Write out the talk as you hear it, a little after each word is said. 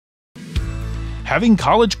Having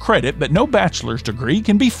college credit but no bachelor's degree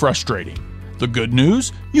can be frustrating. The good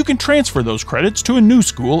news? You can transfer those credits to a new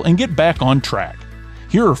school and get back on track.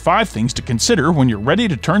 Here are 5 things to consider when you're ready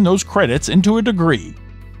to turn those credits into a degree.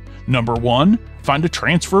 Number 1. Find a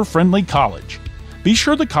transfer-friendly college. Be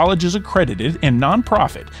sure the college is accredited and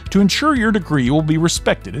nonprofit to ensure your degree will be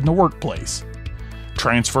respected in the workplace.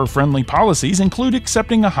 Transfer-friendly policies include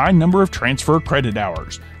accepting a high number of transfer credit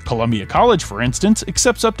hours. Columbia College, for instance,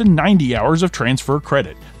 accepts up to 90 hours of transfer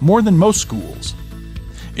credit, more than most schools.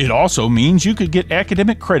 It also means you could get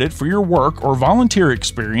academic credit for your work or volunteer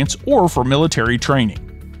experience or for military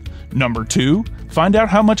training. Number 2. Find out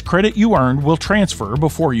how much credit you earned will transfer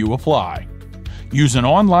before you apply. Use an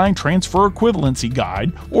online transfer equivalency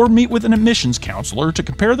guide or meet with an admissions counselor to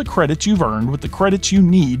compare the credits you've earned with the credits you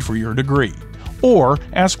need for your degree, or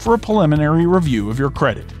ask for a preliminary review of your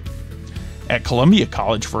credit. At Columbia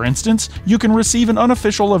College, for instance, you can receive an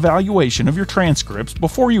unofficial evaluation of your transcripts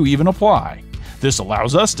before you even apply. This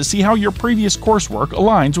allows us to see how your previous coursework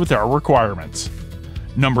aligns with our requirements.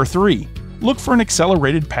 Number 3. Look for an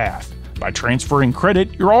accelerated path. By transferring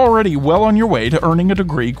credit, you're already well on your way to earning a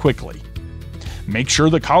degree quickly. Make sure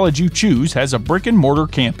the college you choose has a brick-and-mortar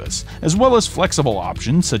campus, as well as flexible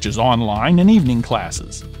options such as online and evening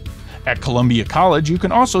classes. At Columbia College, you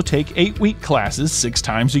can also take 8-week classes 6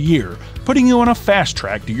 times a year, putting you on a fast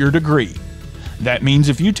track to your degree. That means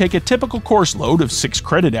if you take a typical course load of 6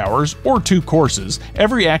 credit hours or 2 courses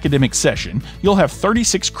every academic session, you'll have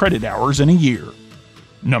 36 credit hours in a year.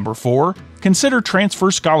 Number 4. Consider transfer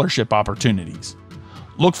scholarship opportunities.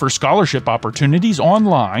 Look for scholarship opportunities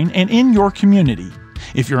online and in your community.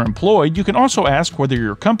 If you're employed, you can also ask whether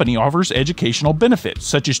your company offers educational benefits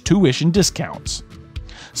such as tuition discounts.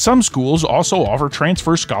 Some schools also offer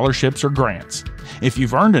transfer scholarships or grants. If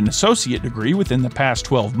you've earned an associate degree within the past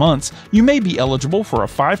 12 months, you may be eligible for a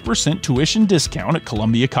 5% tuition discount at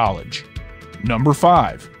Columbia College. Number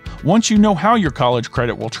 5. Once you know how your college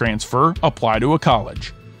credit will transfer, apply to a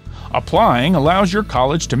college. Applying allows your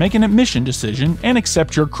college to make an admission decision and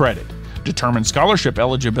accept your credit, determine scholarship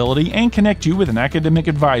eligibility, and connect you with an academic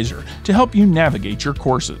advisor to help you navigate your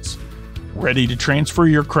courses. Ready to transfer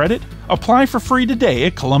your credit? Apply for free today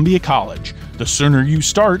at Columbia College. The sooner you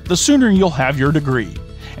start, the sooner you'll have your degree.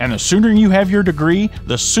 And the sooner you have your degree,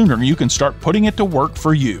 the sooner you can start putting it to work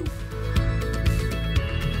for you.